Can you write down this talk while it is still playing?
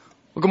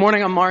Well, good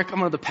morning. I'm Mark. I'm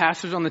one of the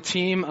pastors on the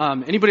team.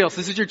 Anybody else?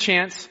 This is your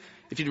chance.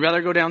 If you'd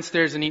rather go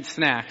downstairs and eat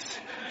snacks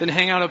than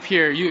hang out up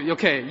here, you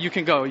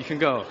can go. You can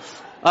go.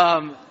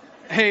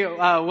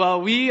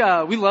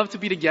 We love to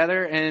be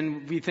together,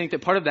 and we think that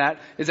part of that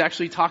is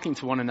actually talking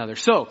to one another.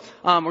 So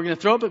we're going to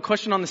throw up a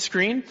question on the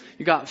screen.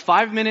 You got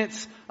 5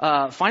 minutes.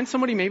 Find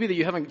somebody maybe that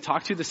you haven't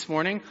talked to this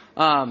morning.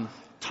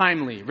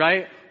 Timely,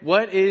 right?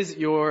 What is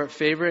your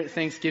favorite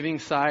Thanksgiving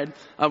side?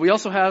 We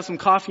also have some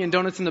coffee and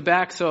donuts in the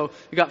back, so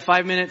you got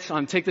 5 minutes.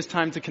 Take this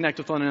time to connect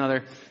with one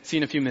another. See you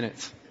in a few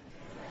minutes.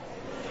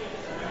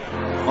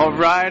 All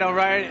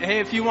right. Hey,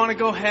 if you want to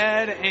go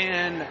ahead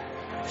and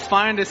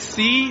find a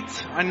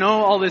seat. I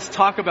know all this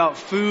talk about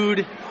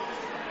food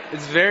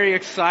is very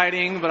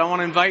exciting, but I want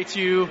to invite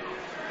you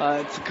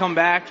to come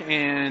back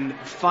and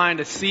find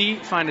a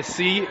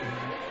seat.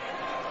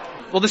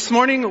 Well, this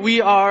morning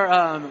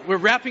we're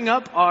wrapping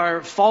up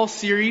our fall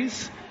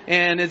series,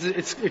 and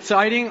it's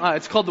exciting.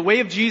 It's called The Way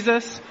of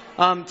Jesus.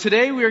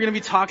 Today we are going to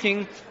be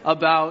talking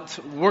about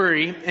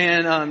worry,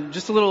 and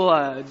just a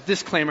little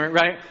disclaimer,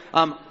 right?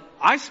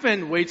 I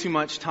spend way too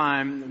much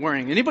time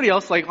worrying. Anybody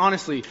else?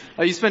 Honestly,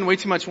 you spend way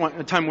too much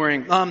time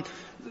worrying.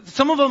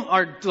 Some of them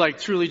are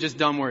truly just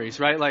dumb worries,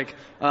 right?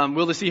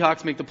 Will the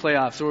Seahawks make the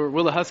playoffs, or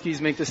will the Huskies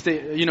make the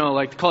state?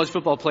 The college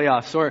football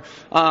playoffs, or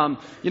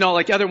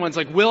other ones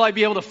will I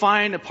be able to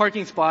find a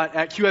parking spot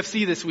at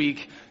QFC this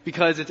week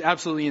because it's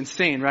absolutely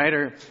insane, right?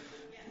 Or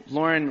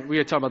Lauren, we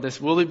had talked about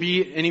this. Will there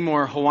be any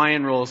more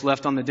Hawaiian rolls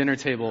left on the dinner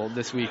table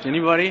this week?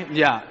 Anybody?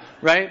 Yeah,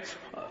 right.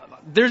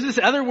 There's this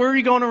other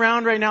worry going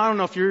around right now. I don't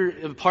know if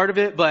you're a part of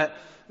it, but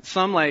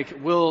some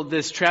will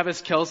this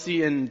Travis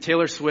Kelce and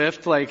Taylor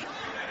Swift,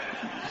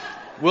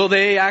 will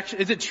they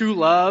actually, is it true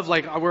love?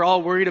 We're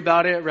all worried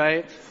about it,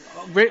 right?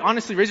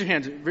 Honestly, raise your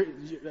hands.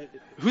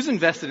 Who's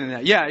invested in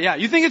that? Yeah.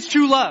 You think it's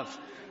true love.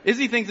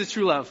 Izzy thinks it's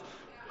true love.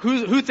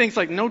 Who thinks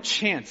no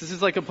chance? This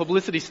is a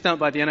publicity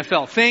stunt by the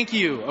NFL. Thank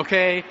you.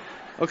 Okay,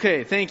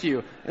 thank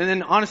you. And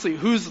then honestly,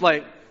 who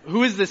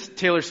is this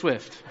Taylor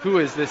Swift? Who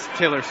is this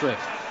Taylor Swift?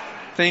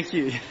 Thank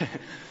you.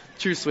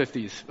 True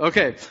Swifties.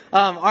 Okay.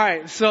 All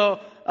right.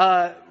 So,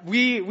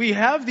 we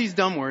have these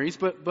dumb worries,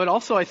 but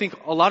also I think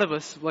a lot of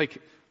us,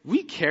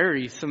 we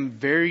carry some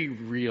very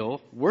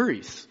real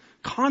worries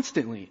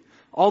constantly,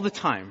 all the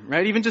time,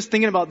 right? Even just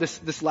thinking about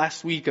this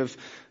last week of,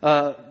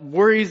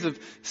 worries of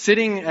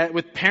sitting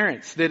with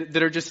parents that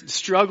are just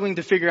struggling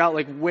to figure out,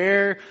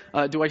 where,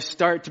 do I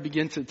start to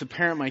begin to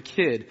parent my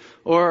kid?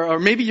 Or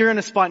maybe you're in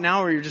a spot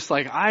now where you're just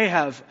I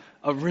have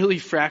a really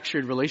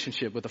fractured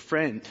relationship with a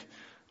friend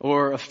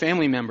or a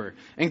family member.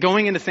 And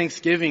going into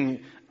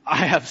Thanksgiving,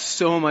 I have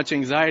so much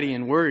anxiety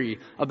and worry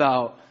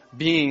about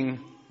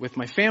being with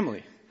my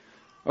family.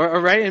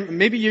 Right? And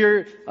maybe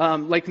you're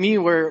like me,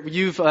 where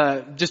you've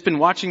just been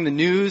watching the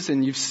news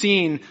and you've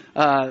seen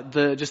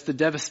the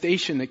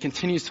devastation that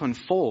continues to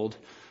unfold,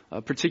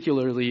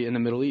 particularly in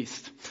the Middle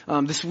East.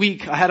 This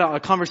week, I had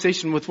a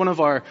conversation with one of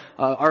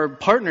our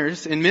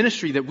partners in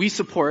ministry that we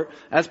support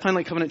as Pine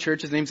Lake Covenant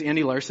Church. His name's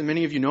Andy Larson.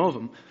 Many of you know of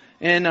him.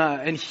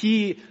 And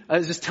he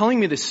was just telling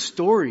me this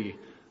story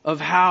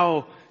of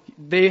how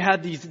they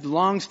had these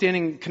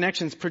long-standing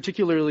connections,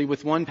 particularly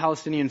with one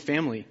Palestinian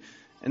family,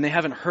 and they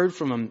haven't heard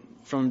from them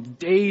from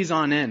days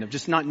on end of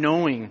just not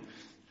knowing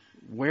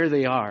where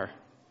they are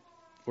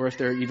or if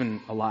they're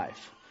even alive.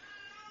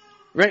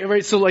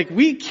 Right. So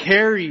we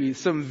carry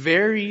some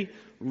very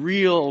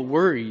real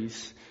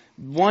worries,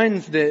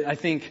 ones that I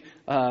think,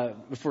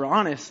 if we're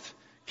honest,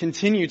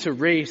 continue to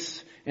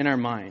race in our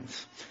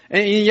minds.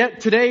 And yet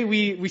today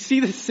we see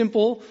this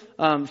simple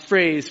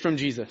phrase from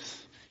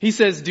Jesus. He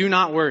says, "Do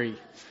not worry."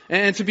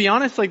 And to be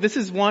honest, this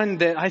is one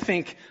that I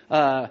think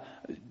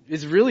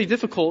is really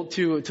difficult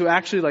to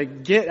actually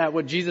get at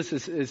what Jesus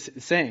is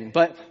saying.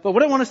 But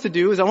what I want us to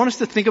do is I want us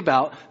to think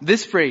about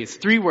this phrase,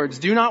 3 words,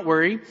 "do not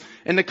worry,"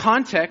 in the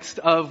context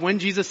of when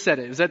Jesus said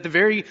it. It was at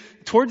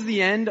towards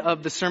the end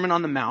of the Sermon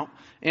on the Mount.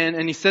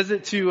 And he says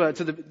it to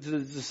the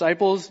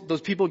disciples,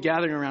 those people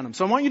gathering around him.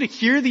 So I want you to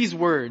hear these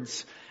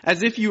words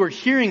as if you were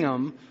hearing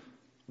them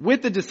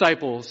with the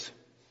disciples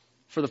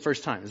for the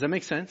first time. Does that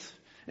make sense?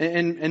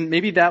 And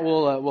maybe that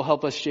will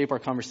help us shape our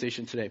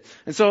conversation today.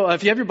 And so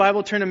if you have your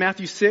Bible, turn to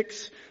Matthew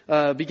 6,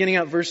 beginning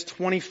at verse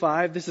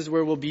 25. This is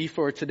where we'll be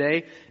for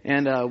today.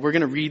 And we're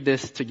going to read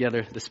this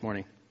together this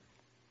morning.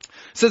 It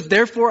says,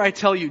 "Therefore I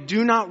tell you,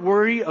 do not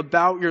worry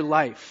about your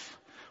life,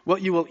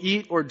 what you will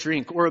eat or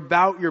drink, or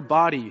about your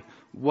body,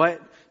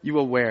 what you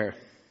will wear.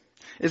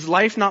 Is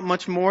life not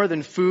much more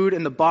than food,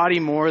 and the body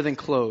more than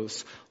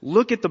clothes?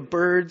 Look at the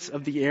birds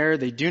of the air.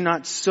 They do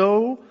not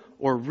sow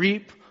or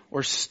reap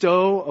or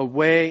stow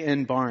away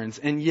in barns,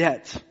 and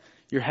yet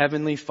your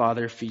heavenly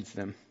Father feeds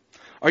them.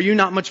 Are you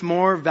not much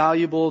more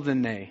valuable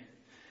than they?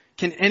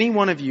 Can any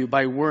one of you,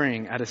 by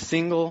worrying, add a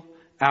single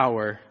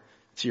hour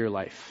to your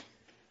life?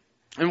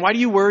 And why do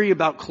you worry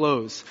about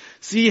clothes?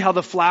 See how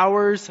the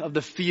flowers of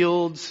the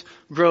fields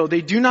grow. They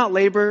do not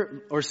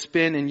labor or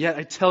spin, and yet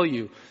I tell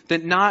you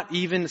that not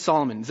even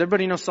Solomon." Does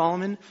everybody know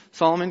Solomon?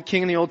 Solomon,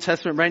 king in the Old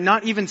Testament, right?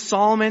 "Not even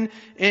Solomon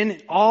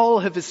in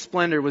all of his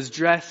splendor was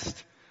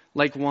dressed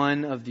like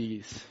one of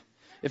these.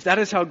 If that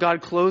is how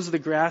God clothes the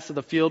grass of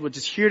the field, which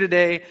is here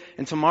today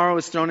and tomorrow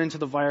is thrown into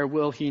the fire,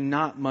 will he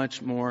not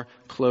much more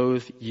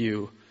clothe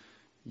you,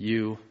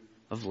 you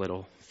of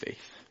little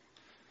faith?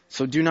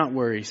 So do not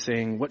worry,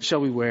 saying, what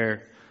shall we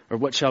wear, or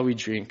what shall we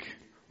drink,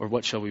 or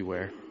what shall we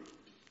wear?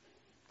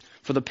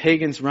 For the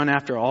pagans run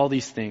after all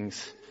these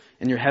things,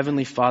 and your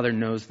heavenly Father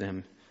knows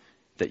them,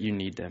 that you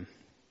need them.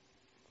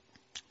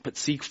 But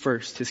seek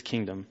first his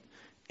kingdom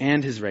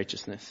and his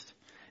righteousness,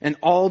 and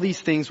all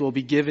these things will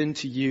be given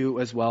to you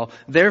as well.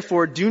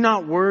 Therefore, do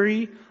not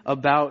worry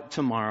about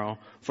tomorrow,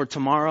 for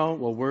tomorrow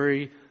will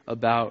worry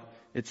about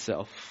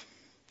itself.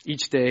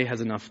 Each day has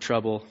enough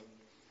trouble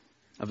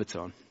of its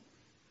own.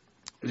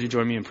 Would you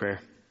join me in prayer?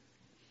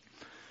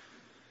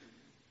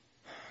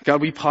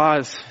 God, we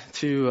pause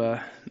to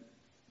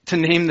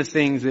name the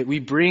things that we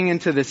bring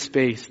into this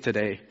space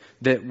today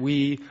that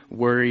we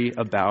worry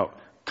about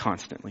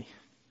constantly.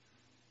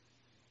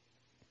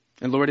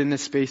 And Lord, in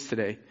this space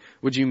today,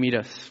 would you meet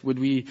us? Would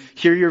we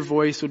hear your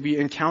voice? Would we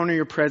encounter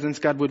your presence?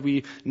 God, would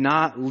we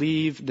not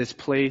leave this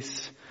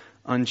place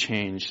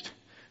unchanged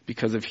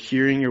because of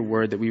hearing your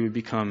word, that we would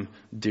become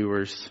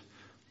doers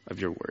of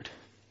your word?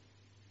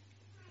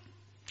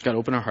 God,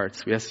 open our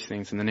hearts. We ask these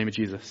things in the name of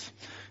Jesus.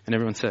 And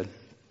everyone said,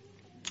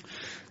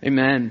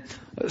 amen.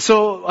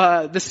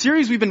 So the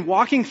series, we've been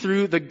walking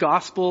through the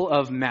Gospel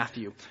of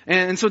Matthew.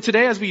 And so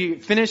today, as we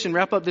finish and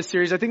wrap up this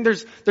series, I think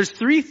there's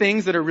three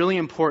things that are really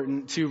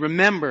important to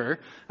remember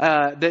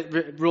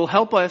that will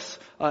help us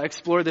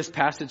explore this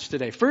passage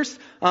today. First,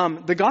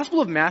 the Gospel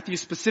of Matthew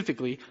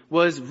specifically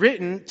was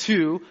written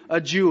to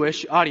a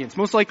Jewish audience,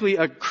 most likely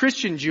a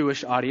Christian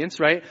Jewish audience,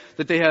 right?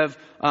 That they have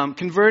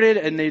converted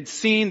and they'd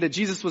seen that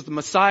Jesus was the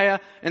Messiah.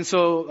 And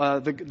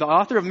so the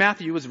author of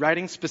Matthew was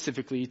writing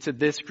specifically to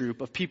this group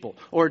of people,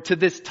 or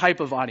to this type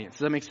of audience.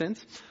 Does that make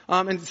sense?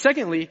 And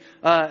secondly,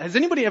 has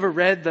anybody ever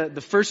read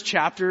the first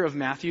chapter of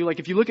Matthew? Like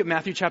if you look at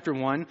Matthew chapter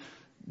 1,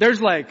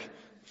 there's like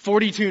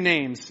 42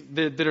 names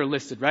that are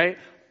listed, right?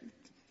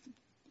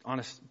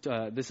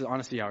 This is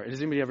honesty hour. Does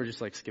anybody ever just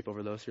like skip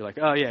over those? You're like,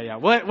 oh yeah.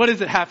 What is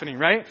it happening,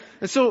 right?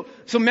 And so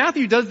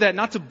Matthew does that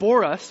not to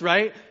bore us,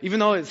 right? Even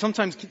though it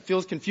sometimes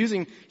feels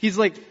confusing, he's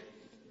like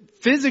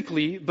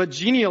physically but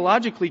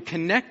genealogically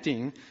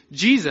connecting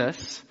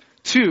Jesus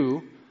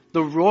to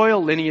the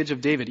royal lineage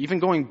of David, even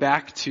going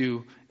back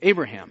to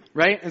Abraham,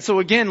 right? And so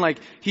again, like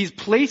he's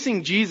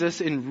placing Jesus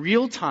in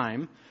real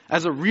time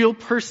as a real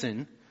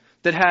person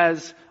that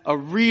has a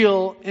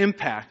real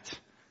impact,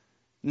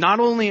 not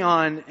only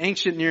on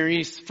ancient Near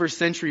East first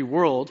century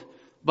world,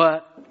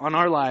 but on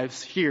our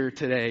lives here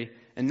today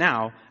and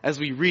now as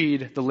we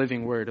read the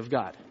living word of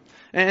God.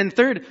 And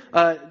third,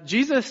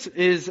 Jesus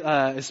is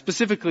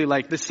specifically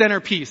like the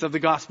centerpiece of the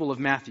Gospel of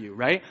Matthew,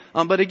 right?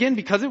 But again,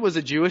 because it was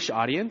a Jewish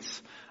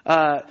audience,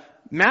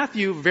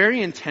 Matthew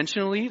very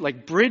intentionally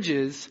like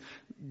bridges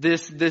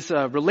this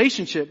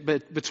relationship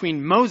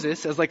between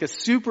Moses as like a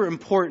super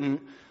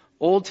important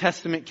Old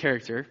Testament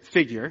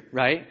figure,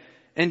 right?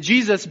 And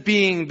Jesus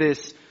being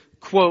this,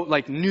 quote,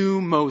 like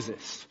new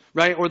Moses,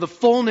 right? Or the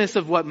fullness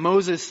of what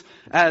Moses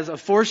as a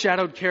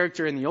foreshadowed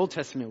character in the Old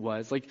Testament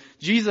was. Like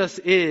Jesus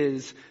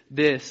is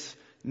this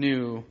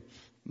new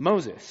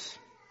Moses.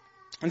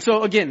 And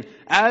so again,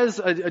 as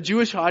a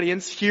Jewish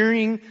audience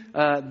hearing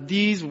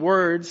these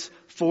words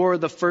for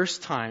the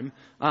first time,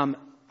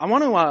 I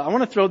want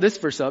to throw this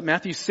verse up,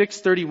 Matthew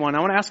 6:31. I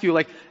want to ask you,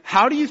 like,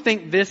 how do you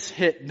think this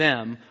hit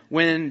them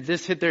when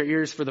this hit their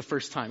ears for the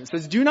first time? It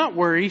says, "Do not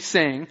worry,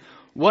 saying,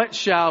 what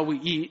shall we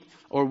eat,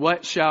 or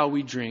what shall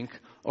we drink,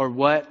 or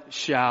what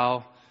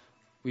shall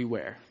we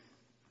wear?"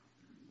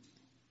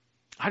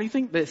 How do you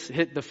think this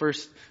hit the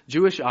first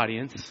Jewish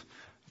audience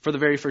for the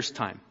very first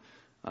time?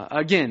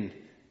 Again,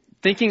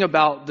 thinking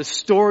about the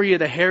story of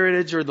the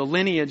heritage or the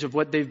lineage of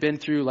what they've been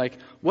through, like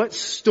what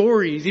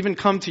stories even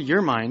come to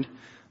your mind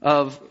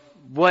of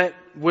what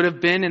would have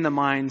been in the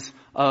minds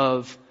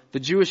of the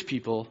Jewish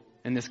people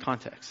in this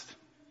context?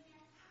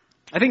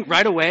 I think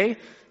right away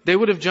they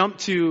would have jumped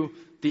to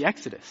the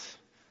Exodus,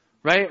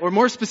 right? Or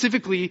more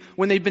specifically,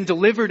 when they'd been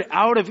delivered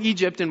out of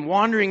Egypt and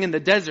wandering in the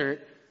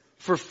desert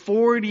for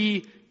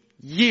 40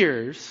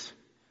 years,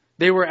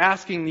 they were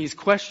asking these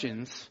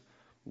questions: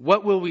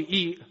 what will we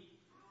eat?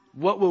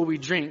 What will we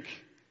drink?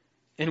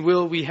 And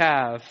will we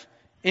have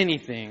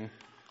anything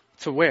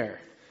to wear?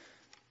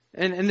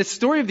 And the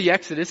story of the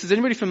Exodus, is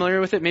anybody familiar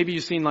with it? Maybe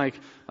you've seen like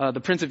the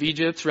Prince of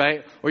Egypt,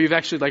 right? Or you've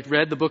actually like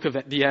read the book of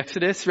the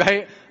Exodus,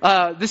 right?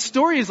 This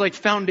story is like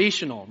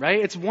foundational, right?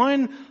 It's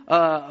one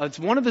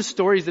of the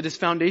stories that is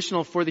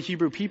foundational for the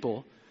Hebrew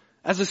people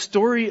as a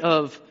story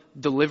of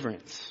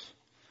deliverance,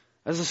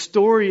 as a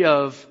story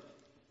of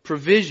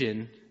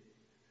provision,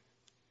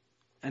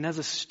 and as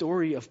a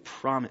story of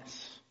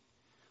promise.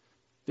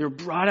 They were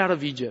brought out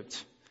of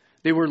Egypt.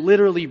 They were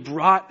literally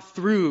brought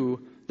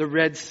through the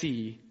Red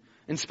Sea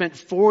and spent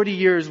 40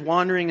 years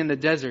wandering in the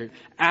desert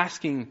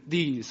asking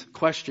these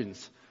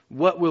questions: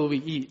 what will we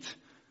eat?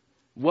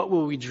 What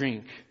will we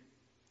drink?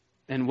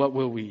 And what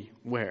will we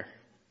wear?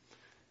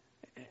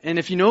 And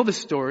if you know the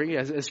story,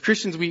 as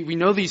Christians, we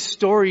know these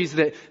stories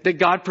that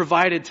God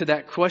provided to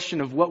that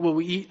question of what will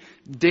we eat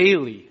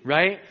daily,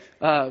 right?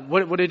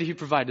 What did he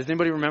provide? Does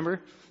anybody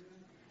remember?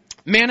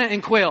 Manna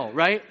and quail,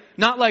 right?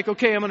 Not like,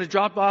 okay, I'm going to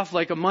drop off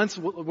like a month's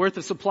worth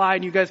of supply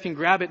and you guys can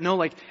grab it. No,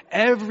 like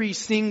every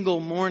single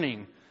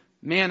morning,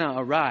 manna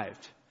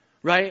arrived,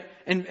 right?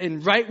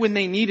 And right when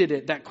they needed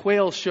it, that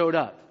quail showed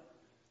up.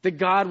 That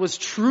God was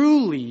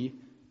truly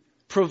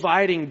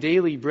providing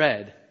daily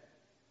bread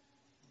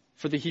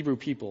for the Hebrew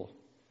people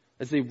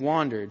as they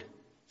wandered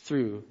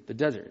through the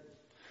desert.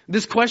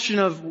 This question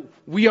of,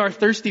 we are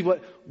thirsty,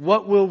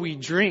 what will we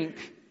drink?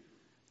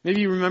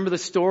 Maybe you remember the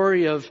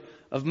story of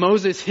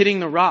Moses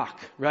hitting the rock,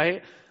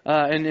 right?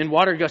 And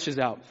water gushes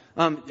out.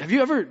 Have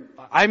you ever,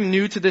 I'm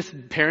new to this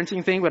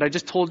parenting thing, but I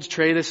just told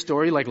Trey this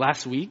story like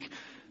last week.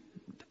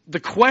 The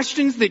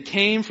questions that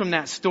came from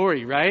that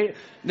story, right?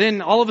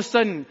 Then all of a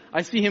sudden,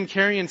 I see him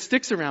carrying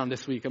sticks around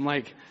this week. I'm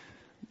like,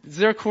 is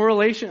there a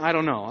correlation? I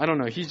don't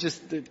know. He's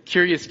just a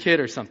curious kid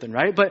or something,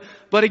 right?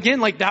 But again,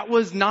 like that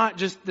was not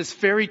just this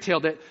fairy tale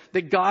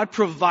that God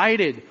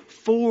provided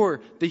for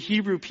the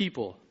Hebrew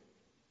people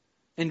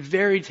in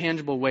very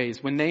tangible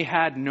ways when they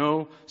had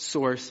no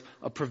source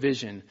of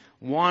provision,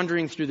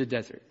 wandering through the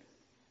desert,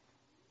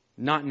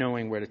 not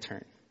knowing where to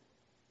turn.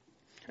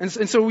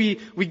 And so we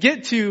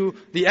get to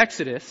the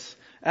Exodus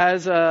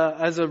as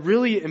a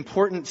really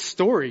important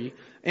story.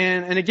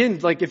 And again,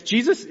 like if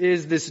Jesus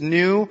is this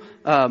new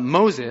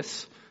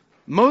Moses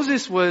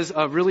was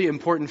a really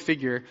important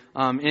figure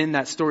in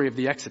that story of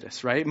the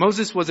Exodus, right?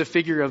 Moses was a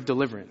figure of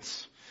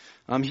deliverance.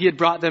 He had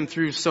brought them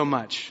through so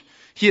much.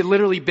 He had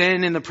literally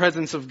been in the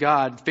presence of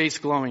God, face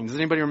glowing. Does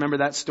anybody remember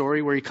that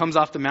story where he comes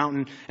off the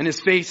mountain and his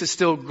face is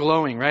still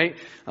glowing, right?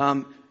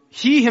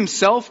 He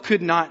himself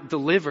could not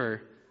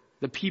deliver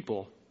the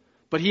people,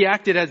 but he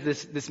acted as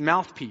this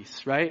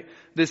mouthpiece, right?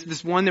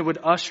 This one that would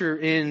usher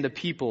in the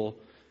people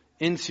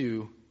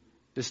into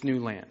this new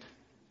land.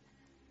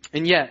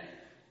 And yet,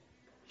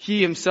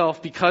 he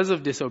himself, because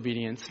of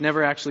disobedience,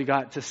 never actually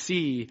got to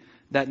see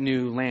that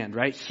new land,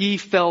 right? He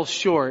fell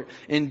short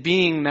in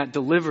being that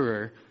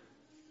deliverer.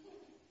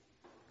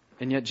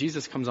 And yet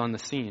Jesus comes on the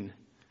scene.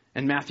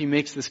 And Matthew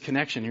makes this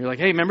connection. You're like,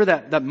 hey, remember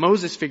that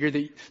Moses figure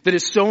that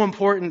is so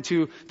important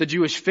to the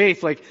Jewish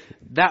faith? Like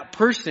that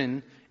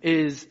person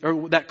is,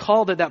 or that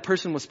call that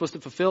person was supposed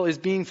to fulfill is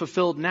being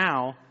fulfilled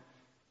now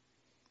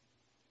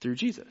through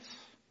Jesus.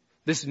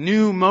 This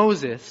new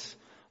Moses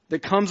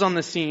that comes on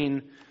the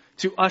scene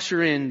to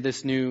usher in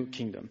this new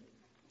kingdom.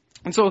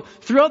 And so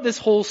throughout this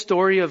whole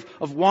story of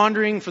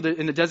wandering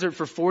in the desert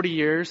for 40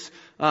 years,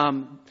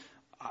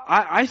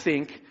 I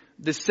think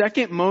the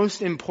second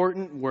most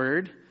important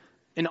word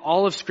in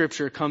all of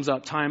Scripture comes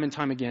up time and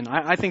time again.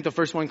 I think the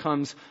first one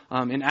comes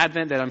in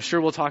Advent that I'm sure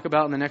we'll talk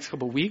about in the next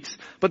couple of weeks.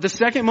 But the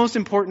second most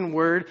important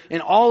word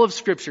in all of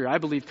Scripture, I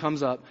believe,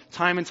 comes up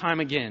time and time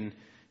again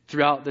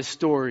throughout the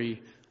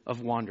story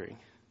of wandering.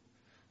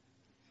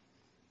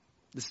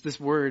 This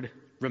word,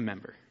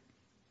 remember.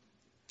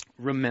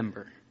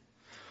 Remember.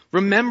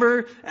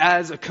 Remember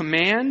as a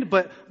command,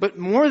 but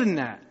more than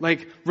that,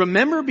 like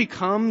remember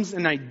becomes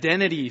an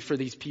identity for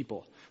these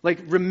people. Like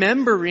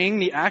remembering,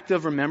 the act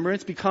of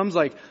remembrance becomes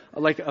like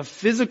a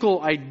physical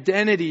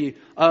identity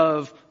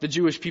of the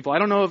Jewish people. I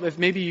don't know if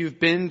maybe you've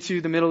been to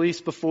the Middle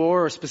East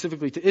before, or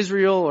specifically to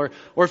Israel,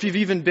 or if you've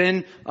even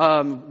been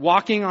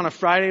walking on a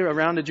Friday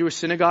around a Jewish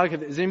synagogue.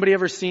 Has anybody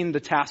ever seen the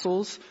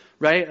tassels,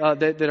 right?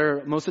 That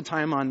are most of the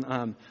time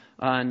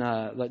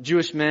on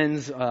Jewish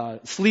men's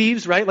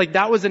sleeves, right? Like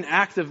that was an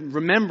act of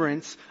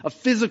remembrance, a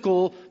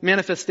physical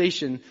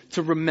manifestation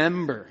to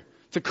remember,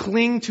 to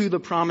cling to the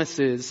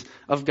promises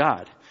of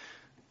God.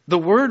 The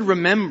word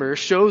remember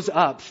shows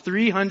up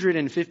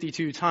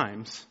 352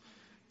 times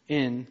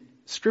in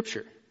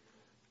Scripture.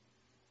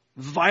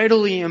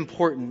 Vitally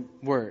important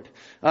word.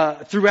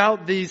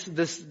 Throughout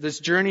this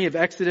journey of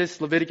Exodus,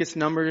 Leviticus,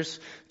 Numbers,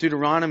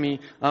 Deuteronomy,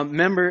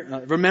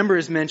 remember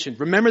is mentioned.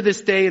 Remember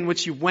this day in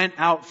which you went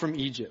out from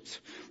Egypt.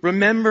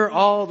 Remember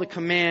all the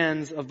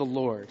commands of the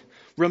Lord.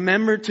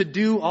 Remember to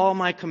do all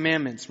my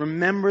commandments.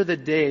 Remember the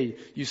day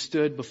you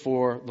stood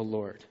before the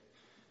Lord.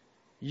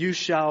 You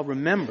shall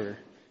remember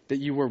that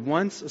you were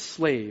once a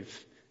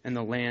slave in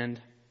the land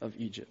of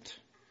Egypt.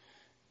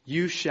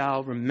 You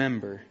shall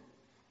remember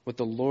what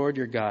the Lord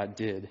your God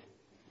did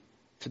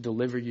to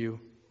deliver you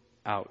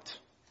out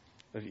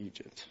of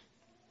Egypt.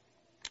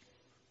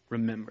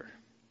 Remember.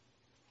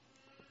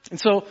 And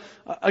so,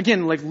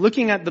 again, like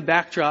looking at the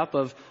backdrop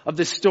of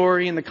this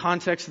story in the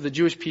context of the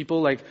Jewish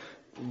people, like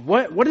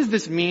what does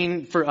this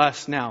mean for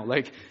us now?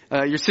 Like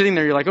you're sitting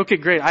there, you're like, okay,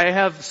 great. I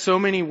have so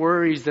many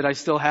worries that I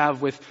still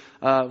have with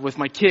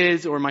my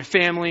kids or my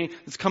family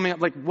that's coming up.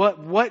 Like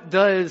what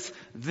does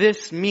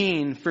this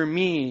mean for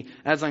me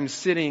as I'm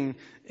sitting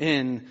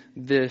in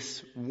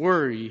this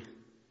worry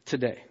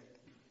today?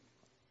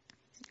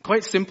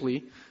 Quite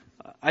simply,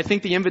 I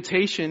think the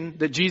invitation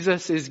that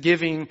Jesus is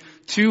giving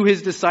to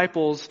his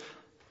disciples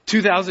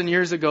 2,000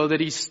 years ago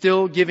that he's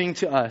still giving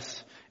to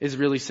us is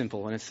really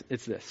simple, and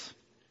it's this.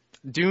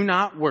 Do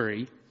not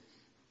worry.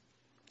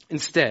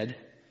 Instead,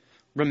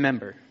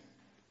 remember.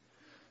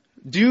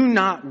 Do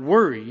not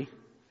worry,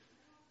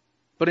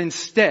 but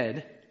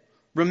instead,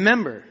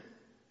 remember.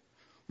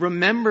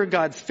 Remember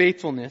God's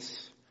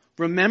faithfulness,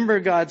 remember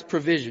God's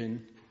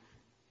provision,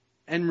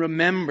 and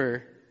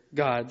remember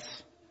God's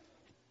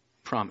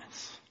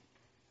promise.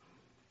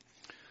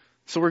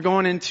 So we're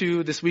going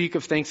into this week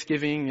of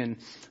Thanksgiving,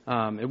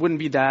 and it wouldn't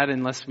be that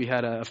unless we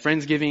had a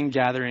Friendsgiving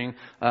gathering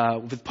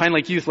with Pine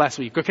Lake Youth last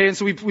week. Okay, and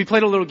so we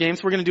played a little game,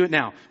 so we're going to do it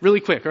now,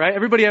 really quick, all right?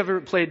 Everybody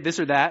ever played this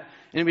or that?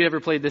 Anybody ever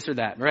played this or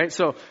that, right?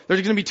 So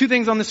there's going to be two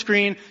things on the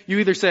screen. You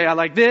either say, I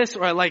like this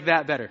or I like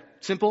that better.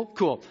 Simple?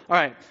 Cool. All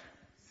right.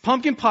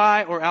 Pumpkin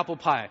pie or apple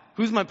pie?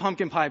 Who's my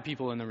pumpkin pie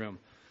people in the room?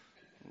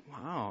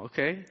 Wow,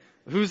 okay.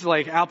 Who's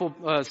like apple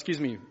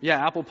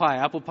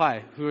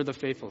pie. Who are the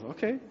faithful?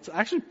 Okay. It's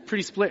actually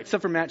pretty split,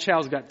 except for Matt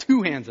Chow's got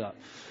two hands up.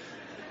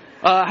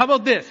 How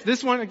about this?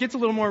 This one, it gets a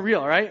little more real,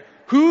 all right?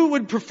 Who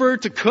would prefer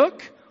to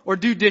cook or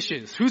do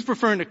dishes? Who's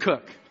preferring to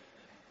cook?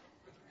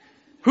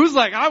 Who's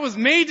like, I was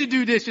made to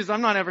do dishes,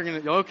 I'm not ever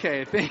gonna,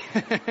 okay.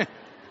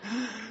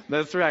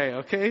 That's right,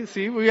 okay?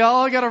 See, we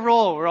all got a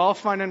role. We're all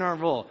finding our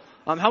role.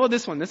 How about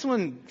this one? This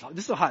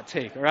is a hot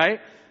take, alright?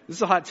 This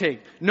is a hot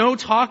take. No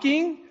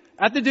talking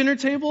at the dinner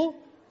table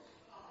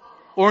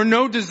or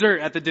no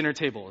dessert at the dinner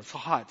table. It's a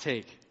hot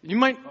take.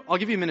 I'll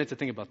give you a minute to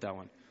think about that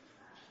one.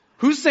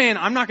 Who's saying,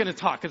 I'm not gonna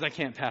talk because I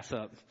can't pass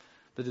up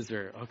the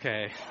dessert?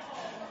 Okay.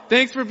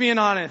 Thanks for being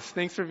honest.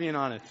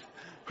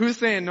 Who's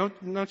saying,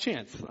 no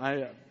chance?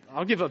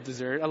 I'll give up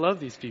dessert. I love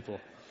these people.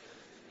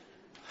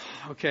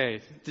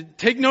 Okay.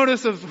 Take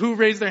notice of who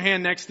raised their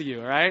hand next to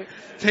you, alright?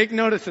 Take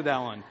notice of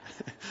that one.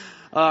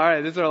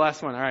 Alright, this is our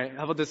last one. Alright,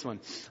 how about this one?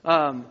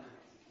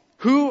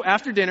 Who,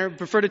 after dinner,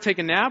 prefer to take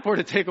a nap or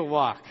to take a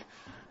walk?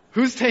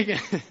 Who's taking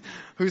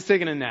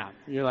a nap?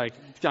 You're like,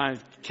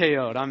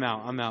 KO'd, I'm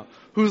out.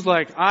 Who's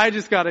like, I'm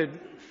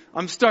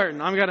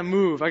gotta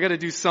move, I gotta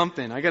do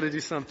something.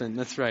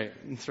 That's right.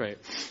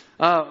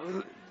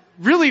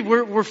 Really,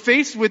 we're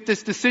faced with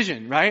this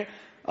decision, right?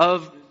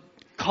 Of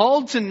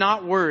called to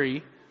not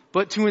worry,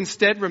 but to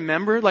instead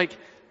remember. Like,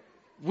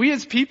 we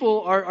as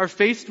people are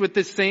faced with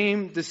the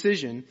same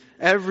decision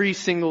every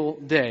single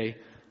day,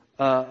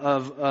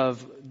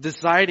 of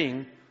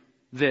deciding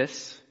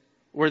this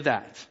or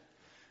that.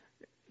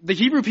 The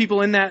Hebrew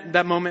people in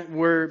that moment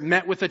were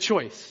met with a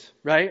choice,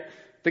 right?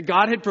 That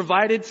God had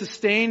provided,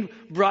 sustained,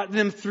 brought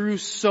them through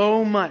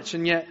so much,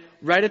 and yet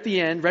right at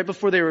the end, right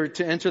before they were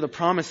to enter the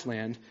promised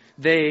land,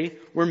 they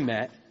were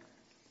met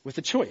with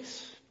a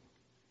choice.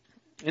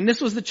 And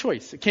this was the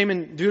choice. It came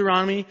in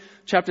Deuteronomy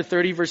chapter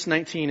 30, verse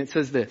 19. It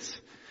says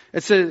this.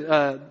 It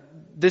says,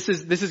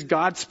 this is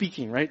God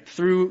speaking, right?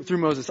 Through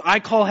Moses. I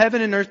call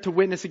heaven and earth to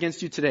witness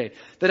against you today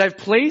that I've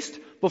placed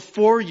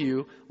before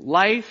you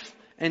life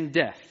and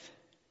death,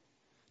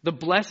 the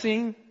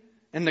blessing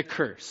and the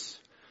curse.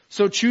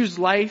 So choose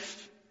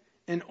life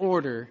in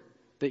order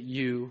that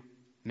you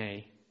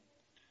may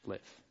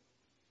live.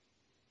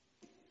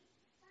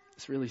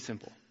 It's really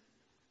simple,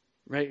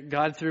 right?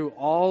 God, through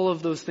all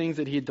of those things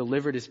that He had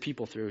delivered His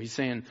people through, He's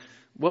saying,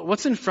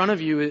 what's in front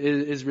of you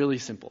is really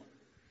simple.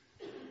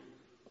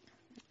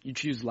 You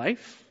choose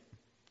life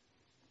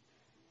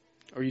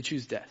or you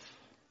choose death.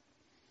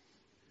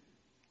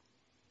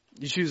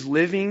 You choose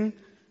living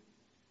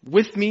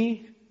with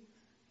me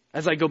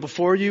as I go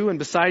before you and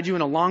beside you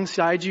and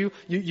alongside you.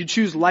 You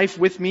choose life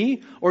with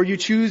me, or you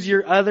choose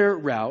your other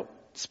route,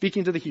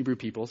 speaking to the Hebrew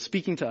people,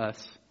 speaking to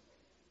us,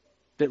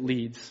 that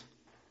leads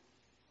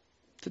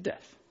to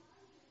death.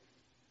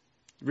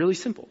 Really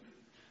simple.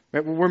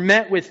 Right? We're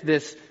met with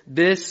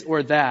this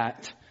or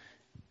that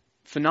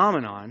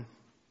phenomenon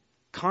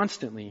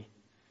constantly,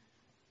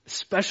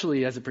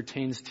 especially as it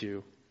pertains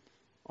to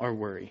our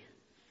worry.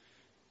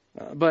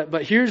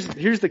 But here's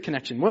the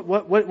connection.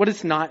 What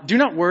it's not. Do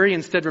not worry,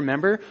 instead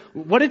remember.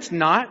 What it's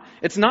not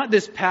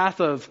this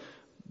path of,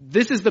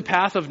 this is the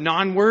path of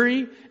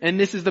non-worry and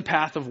this is the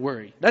path of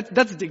worry.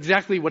 That's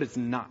exactly what it's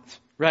not,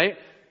 right?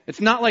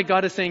 It's not like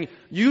God is saying,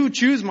 you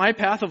choose my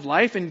path of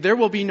life and there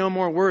will be no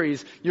more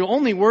worries. You'll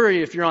only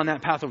worry if you're on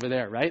that path over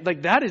there, right?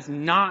 Like, that is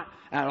not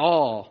at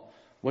all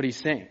what He's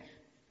saying.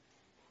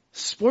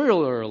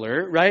 Spoiler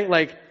alert, right?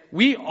 Like,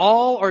 we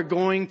all are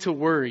going to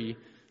worry.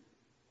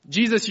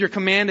 Jesus, your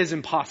command is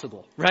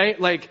impossible, right?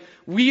 Like,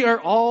 we are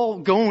all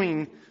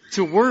going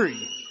to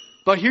worry.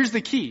 But here's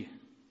the key.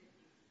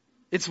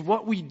 It's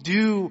what we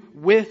do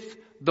with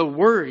the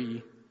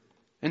worry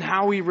and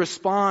how we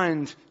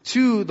respond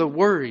to the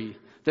worry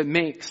that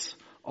makes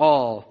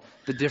all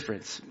the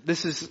difference.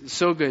 This is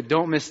so good.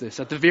 Don't miss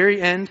this. At the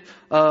very end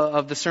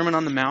of the Sermon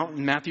on the Mount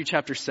in Matthew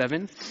chapter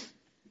 7,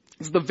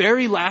 it's the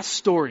very last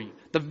story,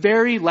 the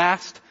very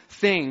last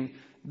thing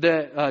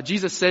that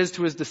Jesus says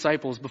to His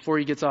disciples before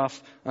He gets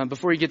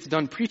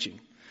done preaching.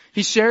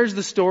 He shares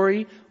the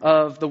story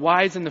of the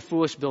wise and the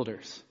foolish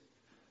builders.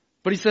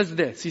 But He says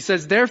this. He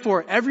says,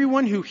 therefore,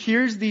 everyone who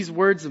hears these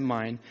words of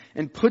mine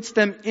and puts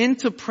them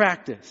into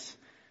practice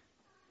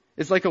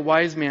is like a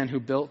wise man who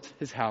built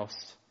his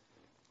house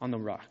on the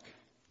rock.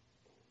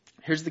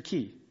 Here's the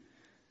key.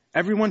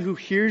 Everyone who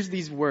hears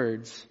these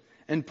words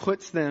and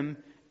puts them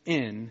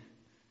in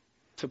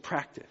to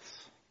practice.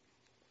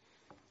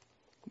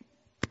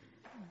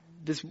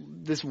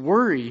 This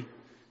worrying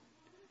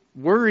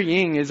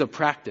is a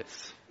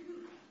practice.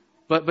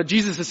 But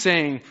Jesus is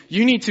saying,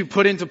 you need to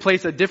put into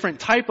place a different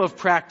type of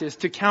practice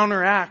to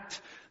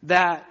counteract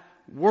that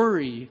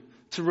worry,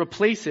 to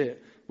replace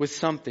it with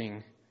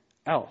something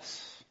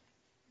else.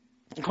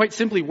 And quite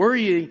simply,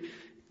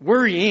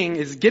 worrying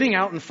is getting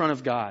out in front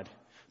of God,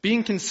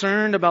 being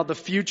concerned about the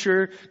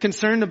future,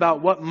 concerned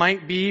about what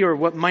might be or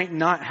what might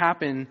not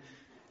happen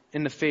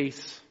in the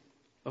face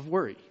of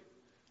worry.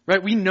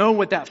 Right? We know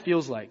what that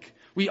feels like.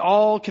 We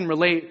all can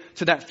relate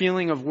to that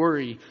feeling of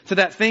worry, to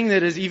that thing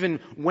that is even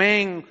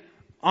weighing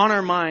on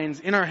our minds,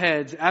 in our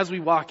heads, as we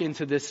walk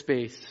into this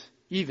space,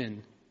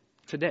 even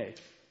today.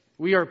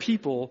 We are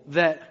people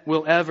that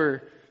will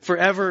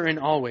forever and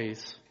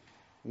always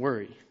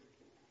worry.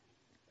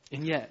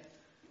 And yet,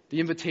 the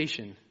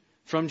invitation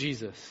from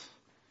Jesus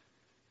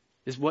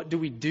is, what do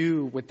we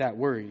do with that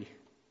worry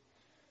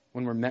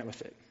when we're met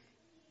with it?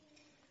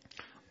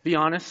 Be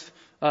honest,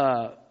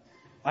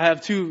 I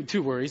have two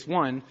worries.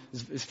 One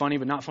is funny,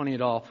 but not funny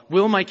at all.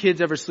 Will my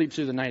kids ever sleep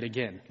through the night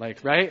again?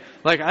 Right?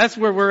 That's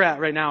where we're at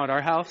right now at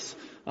our house.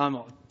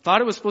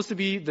 Thought it was supposed to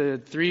be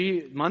the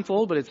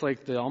 3-month-old, but it's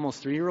like the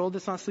almost 3-year-old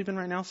that's not sleeping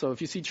right now. So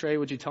if you see Trey,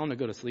 would you tell him to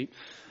go to sleep?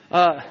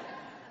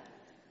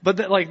 But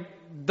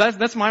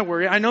that's my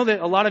worry. I know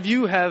that a lot of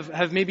you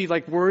have maybe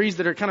like worries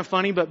that are kind of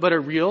funny, but are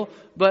real.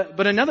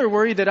 But another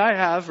worry that I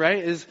have,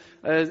 right, is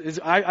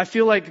I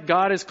feel like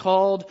God has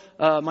called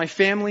my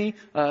family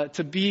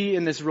to be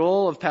in this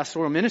role of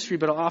pastoral ministry.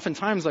 But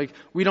oftentimes, like,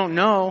 we don't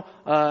know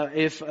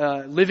if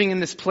living in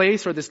this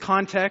place or this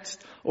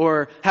context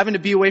or having to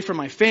be away from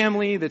my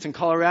family that's in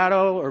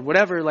Colorado or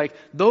whatever, like,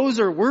 those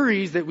are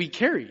worries that we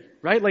carry,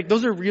 right? Like,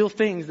 those are real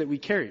things that we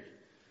carry.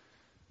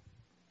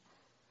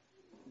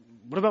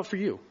 What about for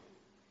you?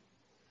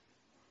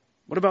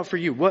 What about for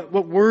you? What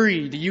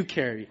worry do you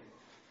carry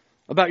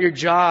about your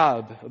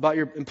job, about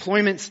your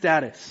employment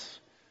status,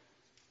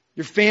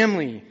 your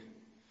family,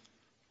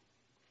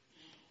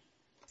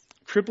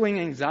 crippling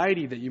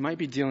anxiety that you might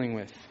be dealing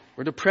with,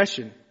 or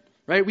depression,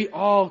 right? We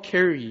all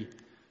carry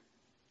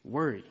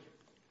worry.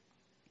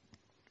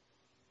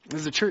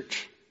 As a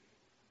church,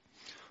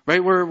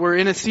 right? We're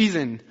in a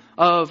season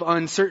of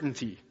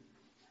uncertainty.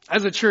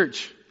 As a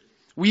church,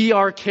 we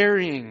are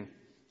carrying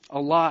a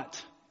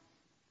lot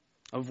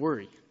of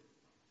worry.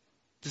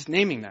 Just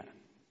naming that.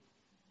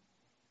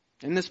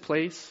 In this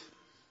place,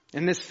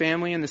 in this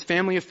family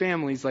of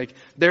families, like,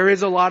 there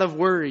is a lot of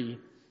worry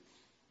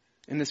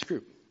in this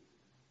group.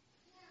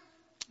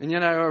 And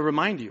yet I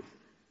remind you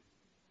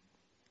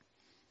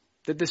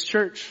that this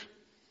church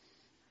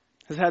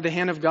has had the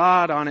hand of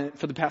God on it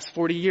for the past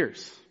 40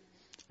 years.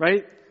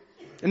 Right?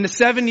 In the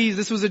 70s,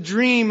 this was a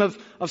dream of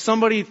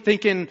somebody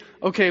thinking,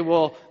 okay,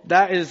 well,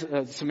 that is,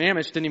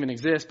 Sammamish didn't even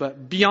exist,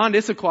 but beyond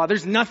Issaquah,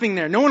 there's nothing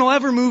there. No one will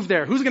ever move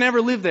there. Who's going to ever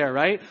live there,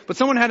 right? But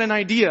someone had an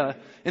idea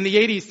in the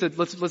 80s to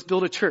let's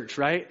build a church,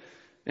 right?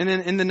 And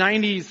then in the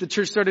 90s, the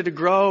church started to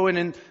grow, and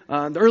in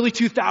the early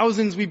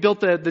 2000s, we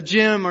built the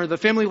gym or the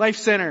Family Life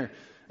Center.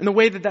 And the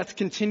way that that's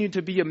continued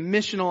to be a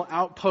missional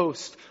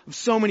outpost of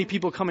so many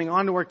people coming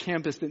onto our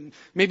campus that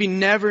maybe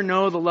never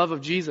know the love of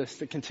Jesus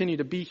that continue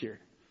to be here.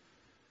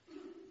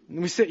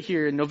 And we sit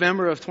here in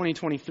November of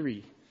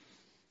 2023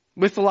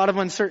 with a lot of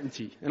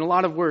uncertainty and a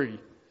lot of worry.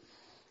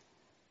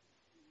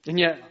 And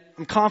yet,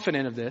 I'm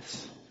confident of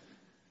this.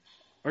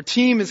 Our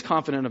team is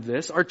confident of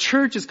this. Our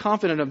church is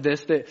confident of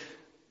this, that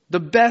the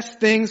best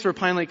things for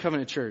Pine Lake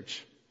Covenant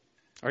Church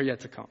are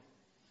yet to come.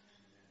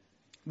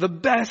 The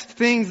best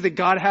things that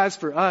God has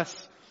for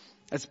us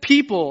as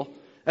people,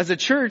 as a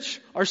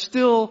church, are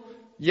still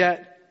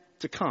yet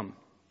to come.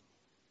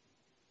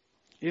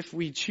 If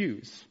we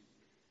choose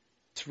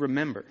to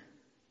remember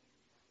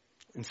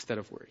instead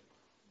of worry.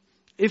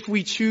 If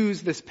we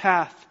choose this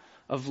path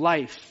of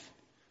life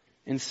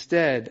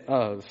instead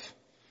of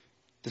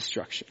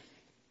destruction.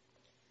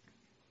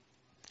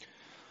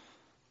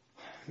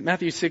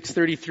 Matthew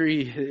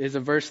 6:33 is a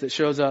verse that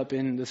shows up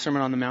in the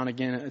Sermon on the Mount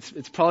again.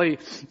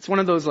 It's one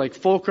of those like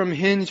fulcrum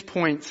hinge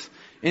points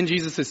in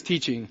Jesus'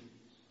 teaching.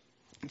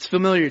 It's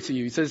familiar to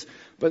you. He says,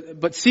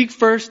 but seek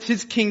first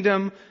His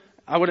kingdom.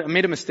 I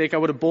made a mistake. I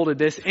would have bolded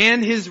this.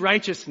 And His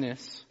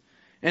righteousness.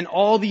 And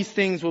all these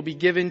things will be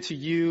given to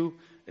you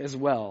as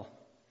well.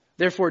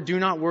 Therefore, do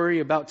not worry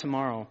about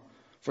tomorrow,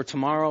 for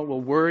tomorrow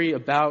will worry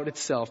about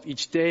itself.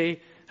 Each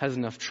day has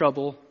enough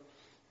trouble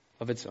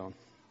of its own.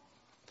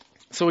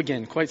 So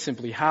again, quite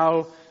simply,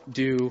 how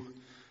do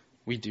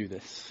we do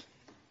this?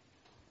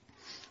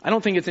 I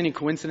don't think it's any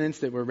coincidence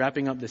that we're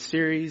wrapping up this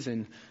series,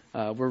 and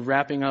we're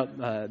wrapping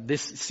up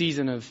this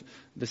season of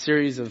the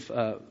series of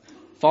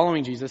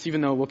following Jesus,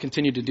 even though we'll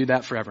continue to do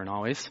that forever and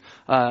always.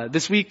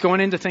 This week,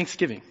 going into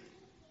Thanksgiving.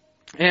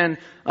 And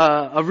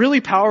a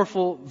really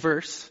powerful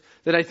verse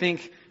that I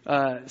think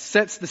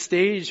sets the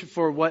stage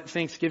for what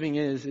Thanksgiving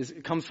is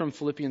it comes from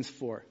Philippians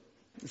 4.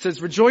 It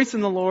says, "Rejoice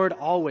in the Lord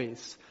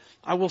always.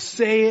 I will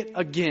say it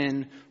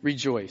again,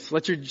 rejoice.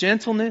 Let your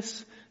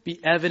gentleness be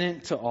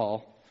evident to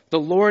all. The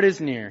Lord is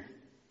near.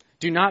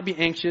 Do not be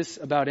anxious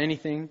about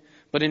anything,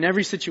 but in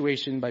every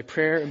situation, by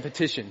prayer and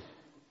petition,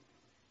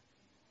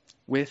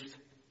 with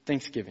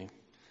thanksgiving,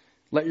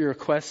 let your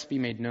requests be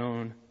made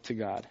known to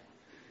God.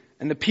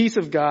 And the peace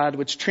of God,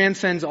 which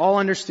transcends all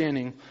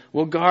understanding,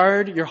 will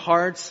guard your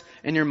hearts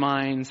and your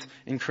minds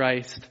in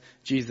Christ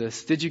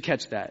Jesus. Did you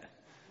catch that?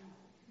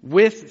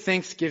 With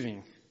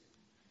thanksgiving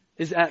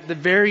is at the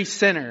very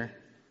center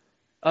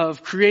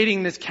of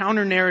creating this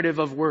counter narrative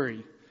of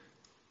worry.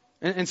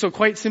 And so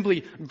quite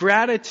simply,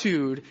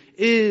 gratitude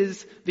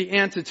is the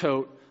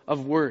antidote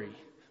of worry.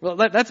 Well,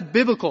 that's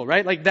biblical,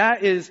 right? Like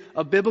that is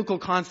a biblical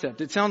concept.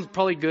 It sounds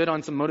probably good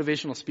on some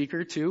motivational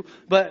speaker too,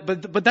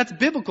 but that's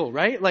biblical,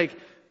 right? Like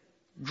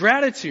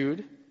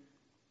gratitude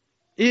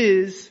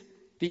is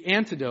the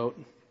antidote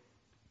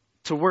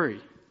to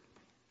worry.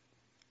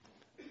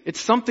 It's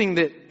something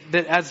that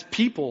as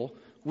people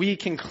we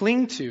can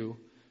cling to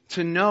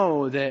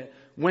know that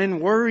when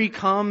worry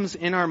comes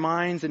in our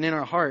minds and in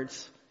our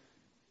hearts,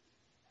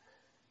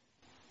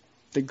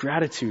 the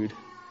gratitude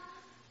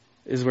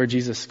is where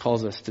Jesus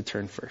calls us to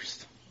turn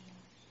first,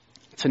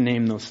 to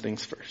name those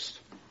things first.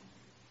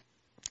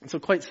 And so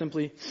quite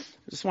simply,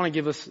 I just want to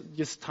give us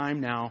just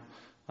time now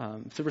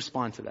to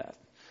respond to that.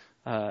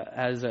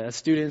 As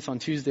students on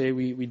Tuesday,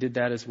 we did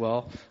that as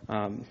well.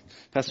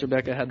 Pastor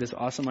Becca had this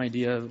awesome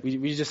idea.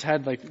 We just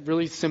had like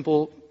really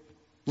simple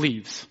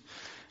leaves.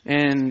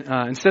 And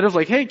instead of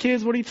like, hey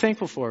kids, what are you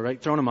thankful for?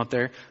 Right? Throwing them up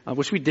there,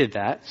 which we did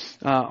that.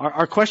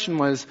 Our question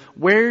was,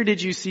 where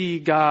did you see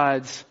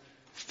God's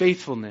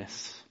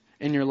faithfulness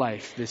in your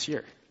life this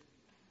year?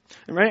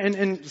 Right?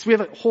 And so we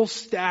have a whole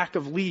stack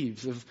of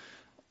leaves of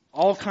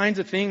all kinds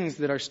of things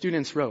that our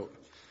students wrote.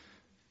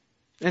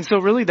 And so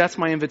really that's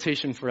my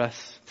invitation for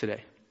us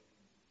today.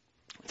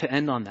 To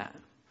end on that.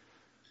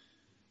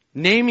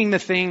 Naming the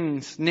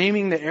things,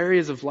 naming the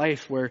areas of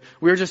life where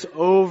we're just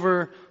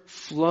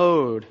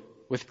overflowed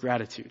with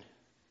gratitude.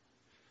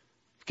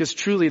 Because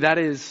truly that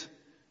is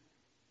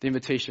the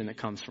invitation that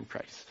comes from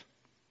Christ.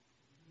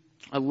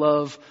 I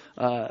love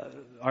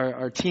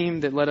our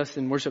team that led us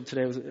in worship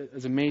today. It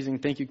was amazing.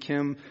 Thank you,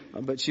 Kim.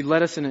 But she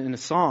led us in a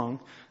song,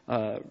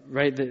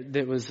 right,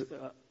 that was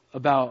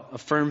about a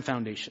firm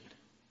foundation.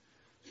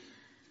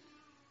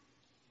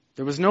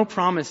 There was no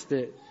promise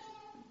that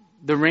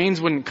the rains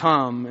wouldn't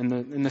come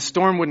and the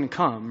storm wouldn't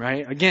come,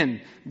 right?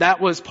 Again,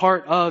 that was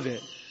part of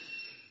it.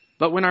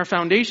 But when our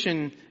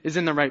foundation is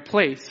in the right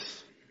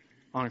place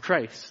on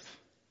Christ,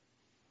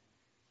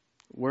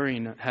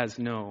 worrying has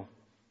no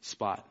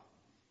spot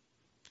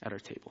at our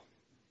table.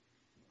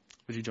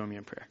 Would you join me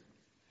in prayer?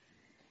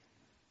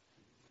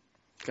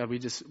 God,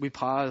 we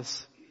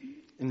pause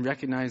and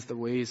recognize the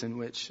ways in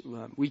which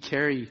we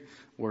carry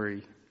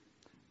worry.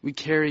 We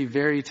carry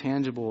very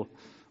tangible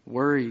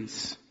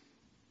worries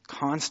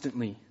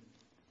constantly.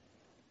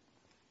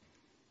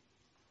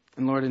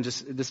 And Lord, in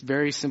just this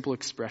very simple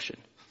expression,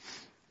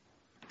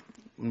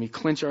 when we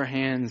clench our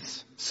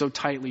hands so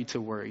tightly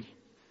to worry,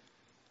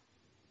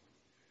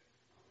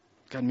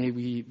 God, may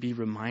we be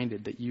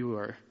reminded that you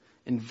are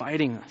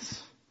inviting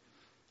us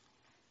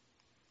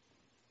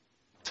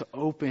to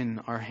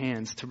open our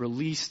hands, to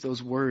release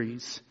those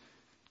worries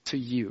to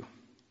you.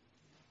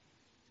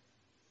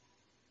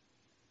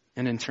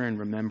 And in turn,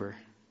 remember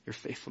your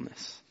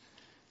faithfulness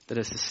that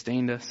has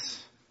sustained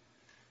us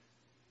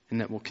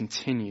and that will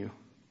continue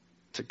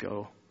to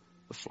go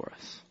before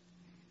us.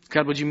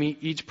 God, would you meet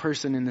each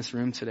person in this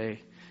room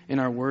today in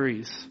our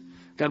worries?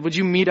 God, would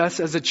you meet us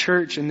as a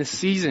church in this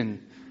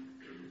season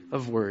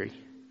of worry?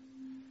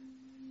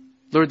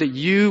 Lord, that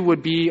you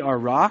would be our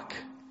rock,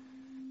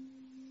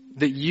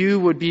 that you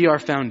would be our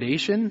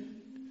foundation,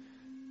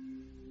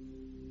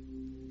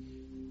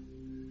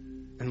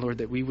 and Lord,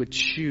 that we would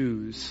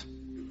choose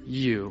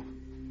you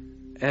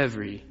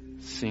every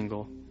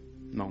single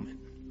moment.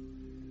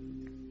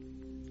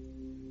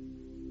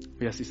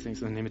 We ask these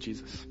things in the name of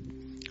Jesus.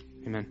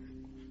 Amen.